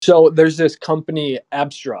So there's this company,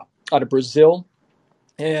 Abstra, out of Brazil.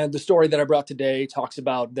 And the story that I brought today talks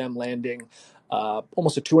about them landing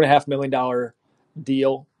almost a $2.5 million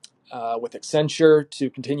deal with Accenture to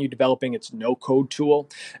continue developing its no-code tool.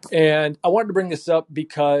 And I wanted to bring this up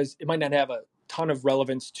because it might not have a ton of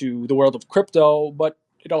relevance to the world of crypto, but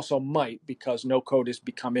it also might, because no-code is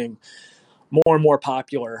becoming more and more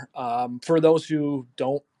popular. For those who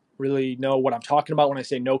don't really know what I'm talking about when I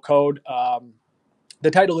say no-code, the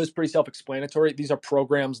title is pretty self-explanatory. These are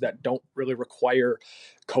programs that don't really require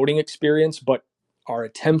coding experience, but are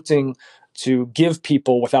attempting to give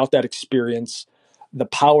people without that experience the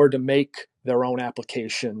power to make their own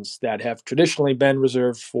applications that have traditionally been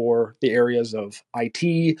reserved for the areas of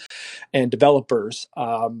IT and developers.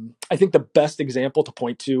 I think the best example to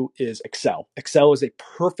point to is Excel. Excel is it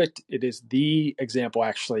is the example,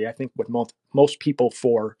 actually, I think, with most people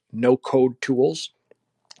for no code tools.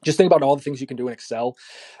 Just think about all the things you can do in Excel.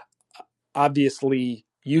 Obviously,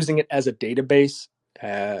 using it as a database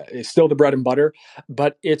is still the bread and butter,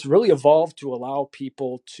 but it's really evolved to allow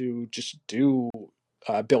people to just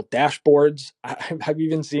build dashboards. I've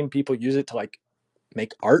even seen people use it to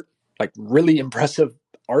make art, like really impressive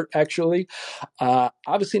art, actually.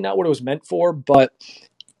 Obviously, not what it was meant for, but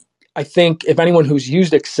I think if anyone who's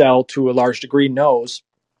used Excel to a large degree knows,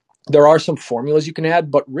 there are some formulas you can add,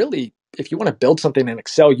 but really, if you want to build something in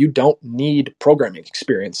Excel, you don't need programming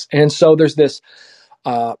experience. And so there's this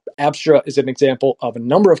Abstra is an example of a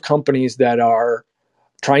number of companies that are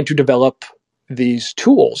trying to develop these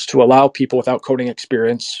tools to allow people without coding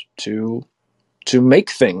experience to make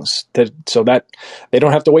things so that they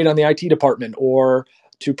don't have to wait on the IT department or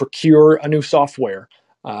to procure a new software.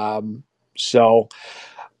 So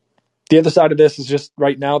the other side of this is just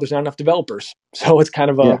right now there's not enough developers, so it's kind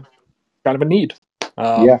of a need.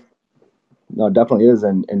 Yeah, no, it definitely is,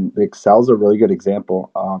 and Excel's a really good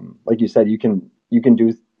example. Like you said, you can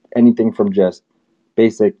do anything from just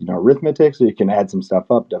basic, arithmetic, so you can add some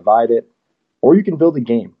stuff up, divide it, or you can build a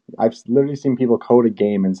game. I've literally seen people code a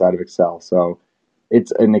game inside of Excel. So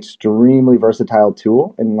it's an extremely versatile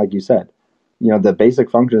tool, and like you said, the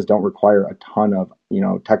basic functions don't require a ton of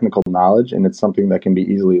technical knowledge, and it's something that can be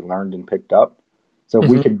easily learned and picked up. So if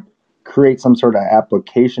we could create some sort of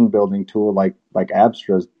application building tool like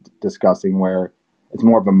Abstra's discussing, where it's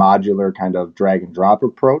more of a modular kind of drag and drop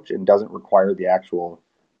approach and doesn't require the actual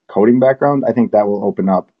coding background, I think that will open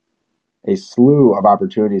up a slew of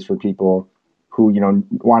opportunities for people who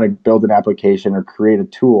want to build an application or create a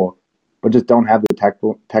tool, but just don't have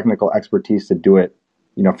the technical expertise to do it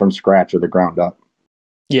from scratch or the ground up.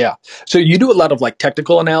 Yeah. So you do a lot of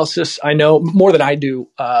technical analysis, I know, more than I do.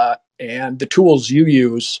 And the tools you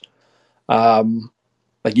use, you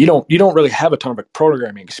don't really have a ton of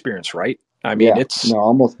programming experience, right? I mean, no,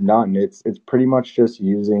 almost none. It's pretty much just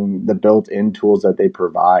using the built-in tools that they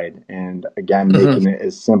provide, and again, making it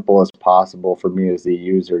as simple as possible for me as the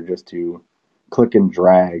user, just to click and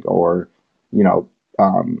drag, or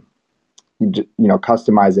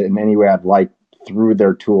customize it in any way I'd like through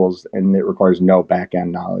their tools, and it requires no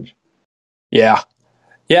back-end knowledge. Yeah.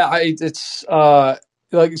 So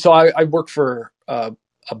I work for a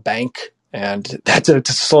bank, and it's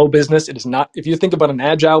a slow business. It is not. If you think about an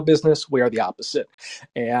agile business, we are the opposite.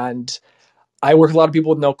 And I work with a lot of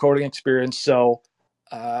people with no coding experience, so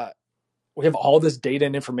we have all this data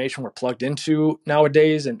and information we're plugged into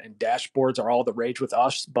nowadays, and dashboards are all the rage with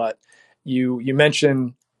us. But you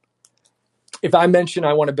mentioned, if I mention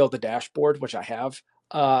I want to build a dashboard, which I have,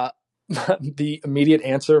 the immediate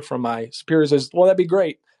answer from my superiors is, well, that'd be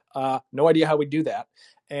great. No idea how we do that.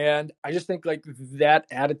 And I just think that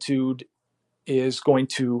attitude is going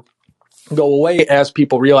to go away as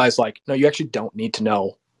people realize no, you actually don't need to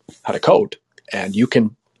know how to code, and you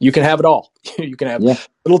can have it all. You can have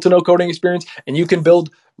little to no coding experience, and you can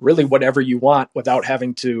build really whatever you want without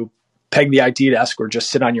having to peg the IT desk or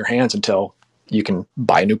just sit on your hands until you can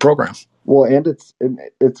buy a new program. Well, and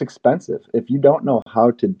it's expensive. If you don't know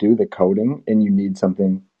how to do the coding and you need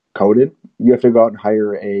something coded, you have to go out and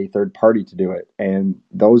hire a third party to do it. And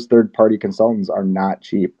those third party consultants are not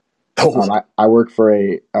cheap. I work for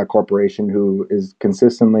a corporation who is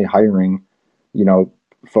consistently hiring,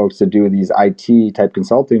 folks to do these IT type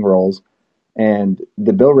consulting roles, and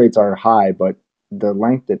the bill rates are high, but the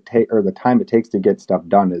length the time it takes to get stuff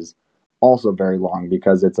done is also very long,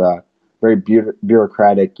 because it's a very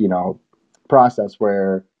bureaucratic, process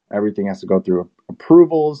where everything has to go through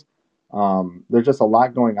approvals. There's just a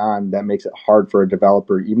lot going on that makes it hard for a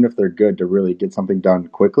developer, even if they're good, to really get something done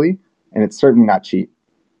quickly. And it's certainly not cheap.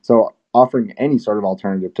 So offering any sort of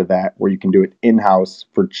alternative to that, where you can do it in-house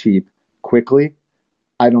for cheap, quickly,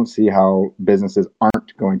 I don't see how businesses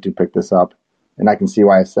aren't going to pick this up, and I can see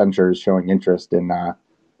why Accenture is showing interest in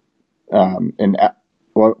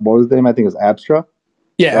what was the name? I think it was Abstra.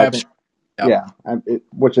 Yeah, So I think, abstract. Yep. yeah,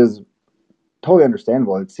 which is totally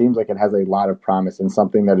understandable. It seems like it has a lot of promise, and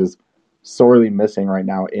something that is sorely missing right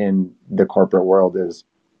now in the corporate world is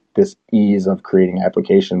this ease of creating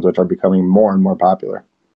applications, which are becoming more and more popular.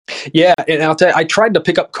 Yeah, and I'll tell you, I tried to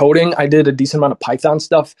pick up coding. I did a decent amount of Python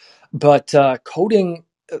stuff, but coding,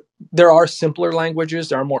 there are simpler languages,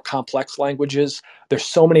 there are more complex languages. There's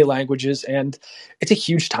so many languages, and it's a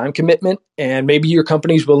huge time commitment. And maybe your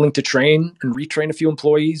company's willing to train and retrain a few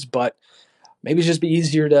employees, but maybe it's just be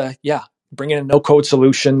easier to, yeah, bring in a no code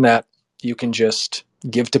solution that you can just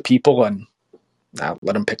give to people and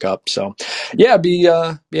let them pick up. So, yeah, be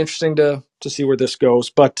interesting to see where this goes.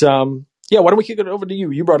 But yeah, why don't we kick it over to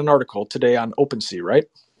you? You brought an article today on OpenSea, right?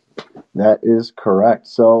 That is correct.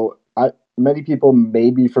 So, many people may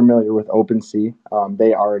be familiar with OpenSea.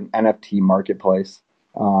 They are an NFT marketplace,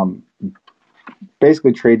 um,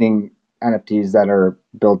 basically trading NFTs that are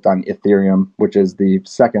built on Ethereum, which is the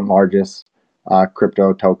second largest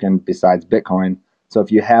crypto token besides Bitcoin. So,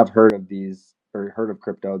 if you have heard of these or heard of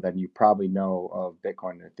crypto, then you probably know of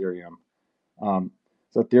Bitcoin and Ethereum. Um,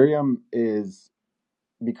 so, Ethereum is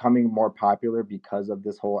becoming more popular because of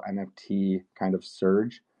this whole NFT kind of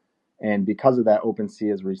surge. And because of that, OpenSea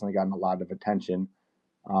has recently gotten a lot of attention.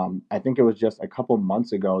 I think it was just a couple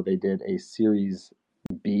months ago they did a Series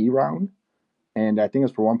B round, and I think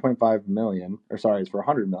it's for 1.5 million, or sorry, it's for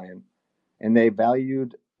 100 million, and they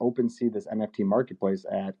valued OpenSea, this NFT marketplace,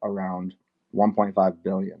 at around 1.5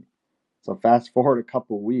 billion. So fast forward a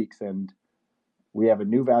couple weeks, and we have a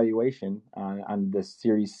new valuation on this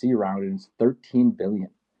Series C round, and it's 13 billion.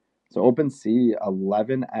 So OpenSea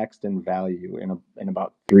 11x in value in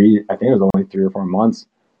about three, I think it was only 3 or 4 months.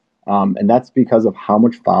 And that's because of how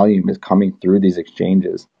much volume is coming through these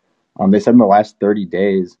exchanges. They said in the last 30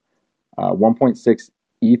 days, 1.6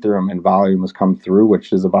 Ethereum in volume has come through,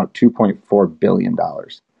 which is about $2.4 billion.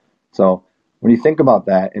 So when you think about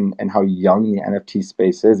that and how young the NFT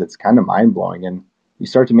space is, it's kind of mind blowing. And you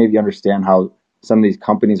start to maybe understand how some of these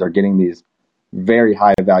companies are getting these very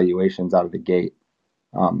high valuations out of the gate.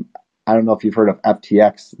 Um, I don't know if you've heard of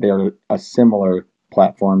FTX. They're a similar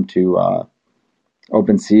platform to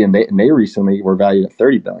OpenSea, and they recently were valued at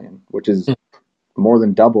 30 billion, which is more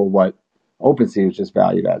than double what OpenSea was just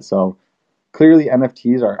valued at. So clearly,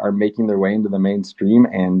 NFTs are making their way into the mainstream,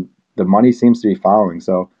 and the money seems to be following.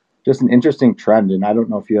 So just an interesting trend. And I don't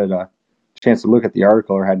know if you had a chance to look at the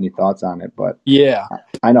article or had any thoughts on it, but Yeah.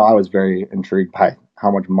 I know I was very intrigued by how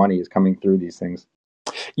much money is coming through these things.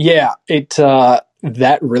 Yeah, it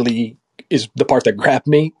that really is the part that grabbed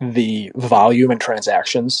me, the volume and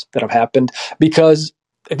transactions that have happened, because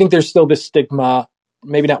I think there's still this stigma,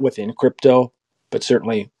 maybe not within crypto, but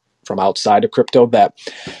certainly from outside of crypto, that,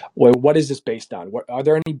 well, what is this based on? Are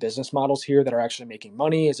there any business models here that are actually making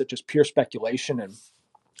money? Is it just pure speculation? And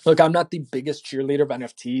look, I'm not the biggest cheerleader of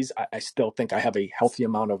NFTs. I still think I have a healthy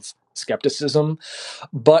amount of skepticism.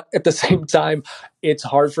 But at the same time, it's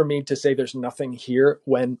hard for me to say there's nothing here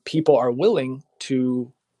when people are willing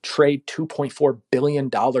to trade $2.4 billion,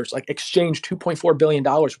 like exchange $2.4 billion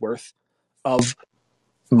worth of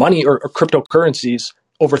money or cryptocurrencies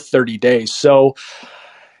over 30 days. So,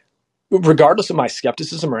 regardless of my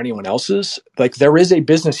skepticism or anyone else's, like there is a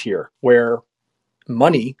business here where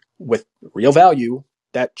money with real value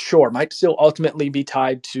that sure might still ultimately be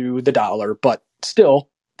tied to the dollar, but still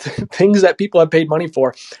things that people have paid money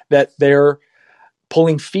for that they're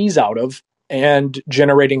pulling fees out of and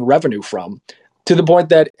generating revenue from, to the point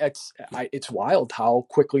that it's wild how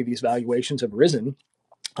quickly these valuations have risen.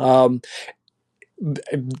 Um,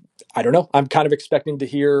 I don't know. I'm kind of expecting to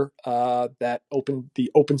hear that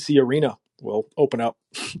the OpenSea arena will open up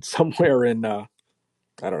somewhere in I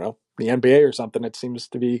don't know, the NBA or something. It seems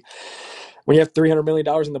to be when you have $300 million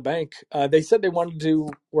in the bank. They said they wanted to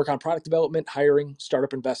work on product development, hiring,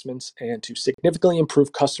 startup investments, and to significantly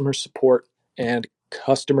improve customer support and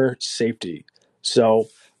customer safety. So,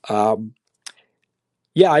 um,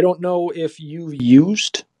 yeah, I don't know if you've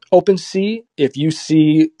used OpenSea, if you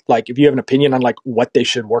see, like, if you have an opinion on like what they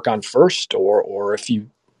should work on first, or if you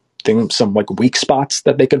think some like weak spots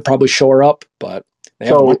that they could probably shore up, but they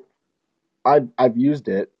have one. So I've used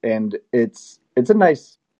it, and it's a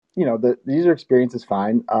nice, the user experience is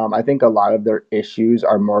fine. I think a lot of their issues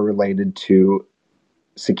are more related to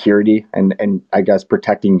security and I guess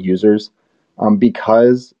protecting users,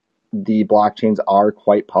 because the blockchains are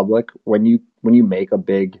quite public. When you make a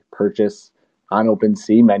big purchase on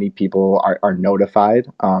OpenSea, many people are notified,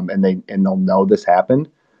 and they'll know this happened.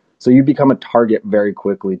 So you become a target very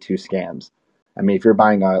quickly to scams. I mean, if you're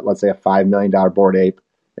buying let's say a $5 million Bored Ape,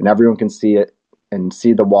 and everyone can see it and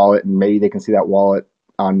see the wallet, and maybe they can see that wallet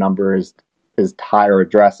number is tied, or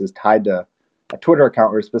address is tied to a Twitter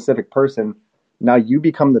account or a specific person, now you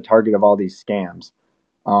become the target of all these scams.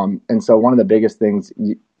 And so one of the biggest things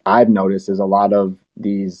I've noticed is a lot of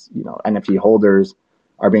these, NFT holders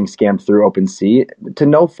are being scammed through OpenSea to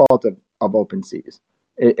no fault of OpenSea's.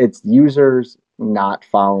 It's users not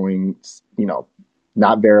following,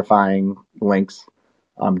 not verifying links,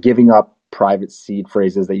 giving up private seed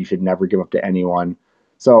phrases that you should never give up to anyone.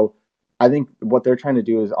 So I think what they're trying to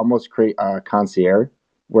do is almost create a concierge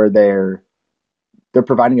where they're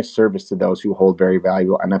providing a service to those who hold very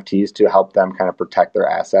valuable NFTs to help them kind of protect their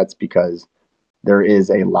assets, because there is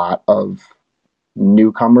a lot of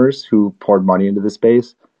newcomers who poured money into the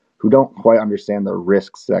space who don't quite understand the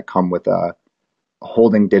risks that come with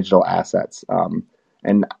holding digital assets.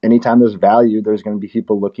 And anytime there's value, there's going to be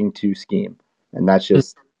people looking to scheme, and that's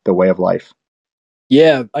just the way of life.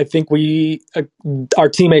 Yeah, I think our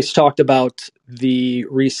teammates talked about the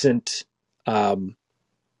recent issue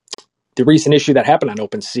that happened on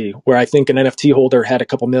OpenSea, where I think an NFT holder had a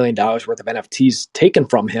couple $1 million worth of NFTs taken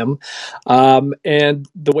from him, and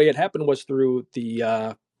the way it happened was through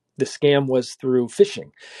the scam was through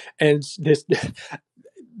phishing, and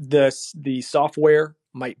the software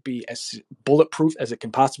might be as bulletproof as it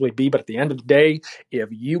can possibly be, but at the end of the day, if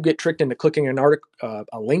you get tricked into clicking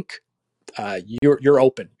a link, you're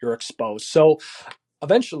open, you're exposed. So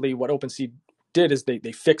eventually, what OpenSea did is they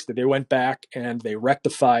fixed it. They went back and they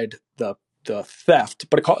rectified the theft,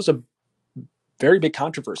 but it caused a very big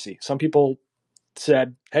controversy. Some people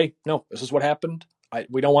said, "Hey, no, this is what happened.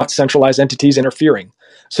 We don't want centralized entities interfering."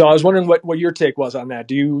 So I was wondering what your take was on that.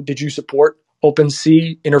 Did you support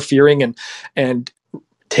OpenSea interfering and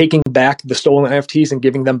taking back the stolen NFTs and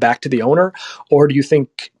giving them back to the owner, or do you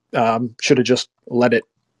think should have just let it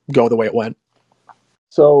go the way it went?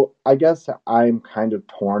 So I guess I'm kind of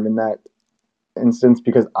torn in that instance,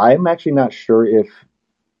 because I'm actually not sure if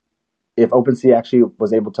OpenSea actually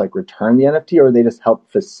was able to like return the NFT, or they just helped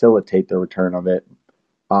facilitate the return of it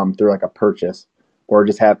through like a purchase, or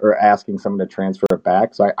just or asking someone to transfer it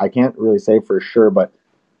back. So I can't really say for sure, but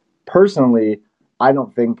personally, I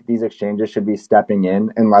don't think these exchanges should be stepping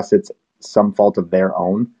in unless it's some fault of their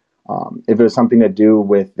own. If it was something to do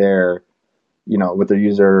with with their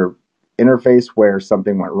user interface where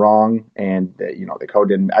something went wrong and the code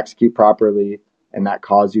didn't execute properly and that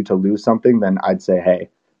caused you to lose something, then I'd say, hey,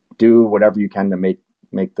 do whatever you can to make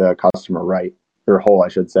the customer right, or whole, I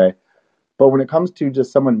should say. But when it comes to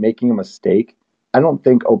just someone making a mistake, I don't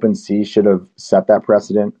think OpenSea should have set that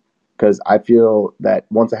precedent, because I feel that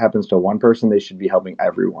once it happens to one person, they should be helping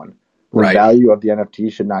everyone. The Right. value of the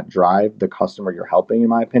NFT should not drive the customer you're helping, in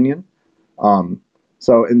my opinion.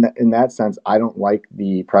 So in that sense, I don't like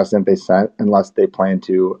the precedent they set unless they plan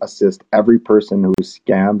to assist every person who's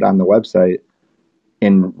scammed on the website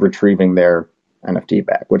in retrieving their NFT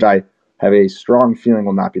back, which I have a strong feeling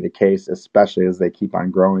will not be the case, especially as they keep on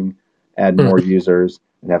growing, add more Mhm. users,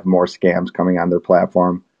 and have more scams coming on their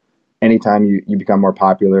platform. Anytime you become more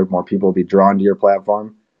popular, more people will be drawn to your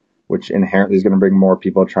platform, which inherently is going to bring more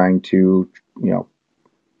people trying to,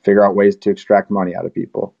 figure out ways to extract money out of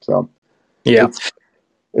people. So Yeah. it's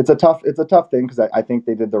it's a tough thing, because I think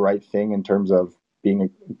they did the right thing in terms of being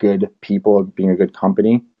a good people, being a good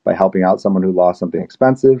company by helping out someone who lost something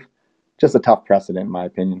expensive. Just a tough precedent, in my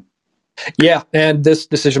opinion. Yeah, and this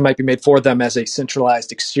decision might be made for them as a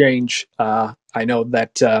centralized exchange. I know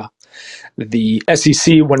that the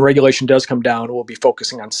SEC, when regulation does come down, will be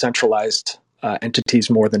focusing on centralized entities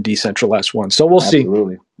more than decentralized ones. So we'll see.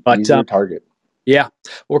 Absolutely. But Easier target. yeah,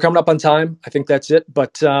 we're coming up on time. I think that's it.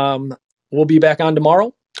 But we'll be back on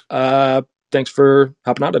tomorrow. Thanks for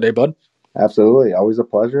hopping on today, bud. Absolutely. Always a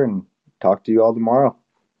pleasure, and talk to you all tomorrow.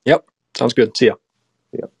 Yep, sounds good. See ya.